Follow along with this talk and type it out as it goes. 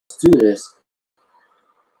do this.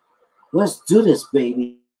 Let's do this,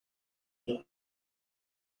 baby.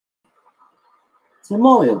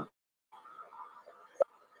 Tomorrow.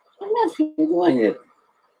 I'm not doing it.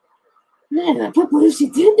 Man, I can't believe she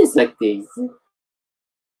did this like this.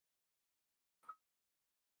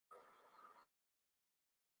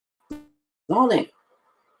 Sonic.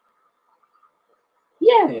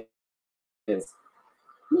 Yes.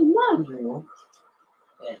 Not you.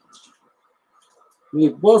 We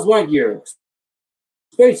Buzz Lightyear.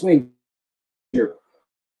 Space Ranger.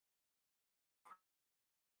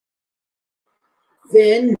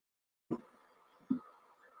 Then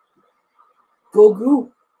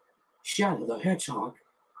Goku. Shadow the Hedgehog.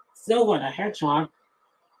 Silver the Hedgehog.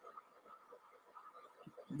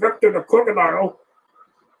 Victor the Crocodile.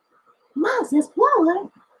 Mouse Explorer.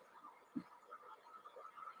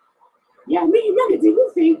 Yeah, me, Nugget, did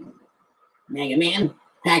you think? Mega Man,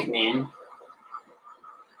 Pac-Man.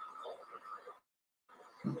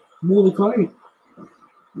 Mordecai.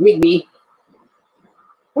 Rigby.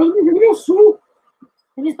 And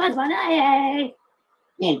it's Buzz Lightyear.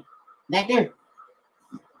 And Vector.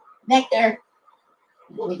 Vector.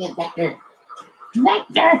 Let me get Vector.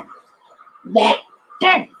 Vector.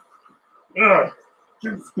 Vector. Ugh,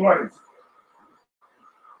 Jesus Christ.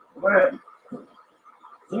 Man,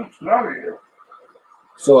 it's out of here.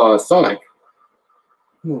 So, Sonic,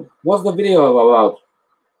 what's the video about?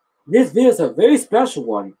 This video is a very special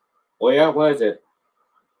one. Oh yeah, what is it?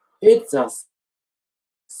 It's a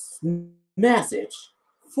message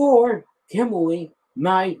for Kimberly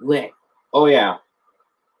Myrick. Oh yeah.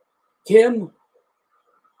 Kim,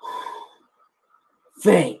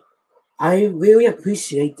 Faye, I really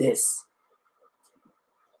appreciate this.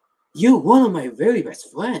 You're one of my very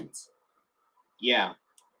best friends. Yeah.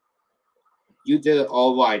 You did it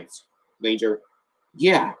all right, Ranger.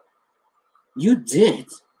 Yeah. You did.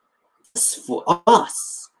 This for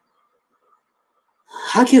us.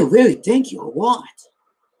 I can really thank you a lot.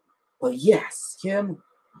 But yes, Kim,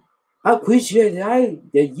 I appreciate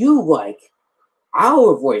that you like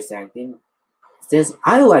our voice acting since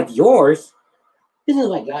I like yours. This is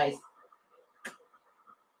right, guys.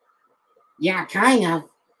 Yeah, kind of.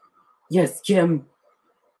 Yes, Kim.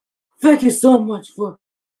 Thank you so much for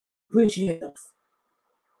appreciating us.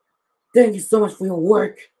 Thank you so much for your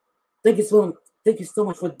work. Thank you so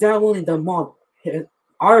much for downloading the model,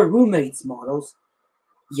 our roommates' models.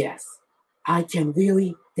 Yes, I can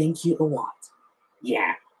really thank you a lot.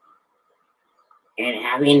 Yeah. And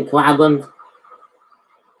having problems?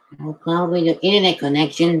 Probably the internet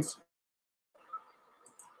connections.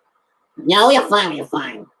 No, we're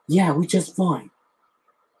fine. Yeah, we're just fine.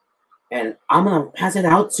 And I'm gonna pass it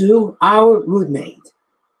out to our roommate.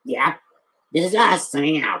 Yeah, this is us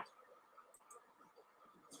signing out.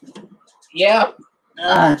 Yep.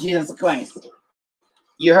 Jesus Christ.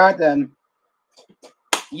 You heard them.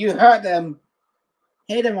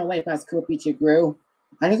 Hit them away past cool Peachy grew.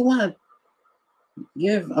 I just want to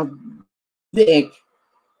give a big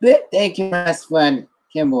thank you, my best friend,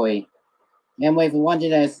 Kimberly. Kimberly, for watching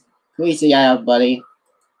this. Appreciate you, buddy.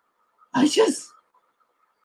 I just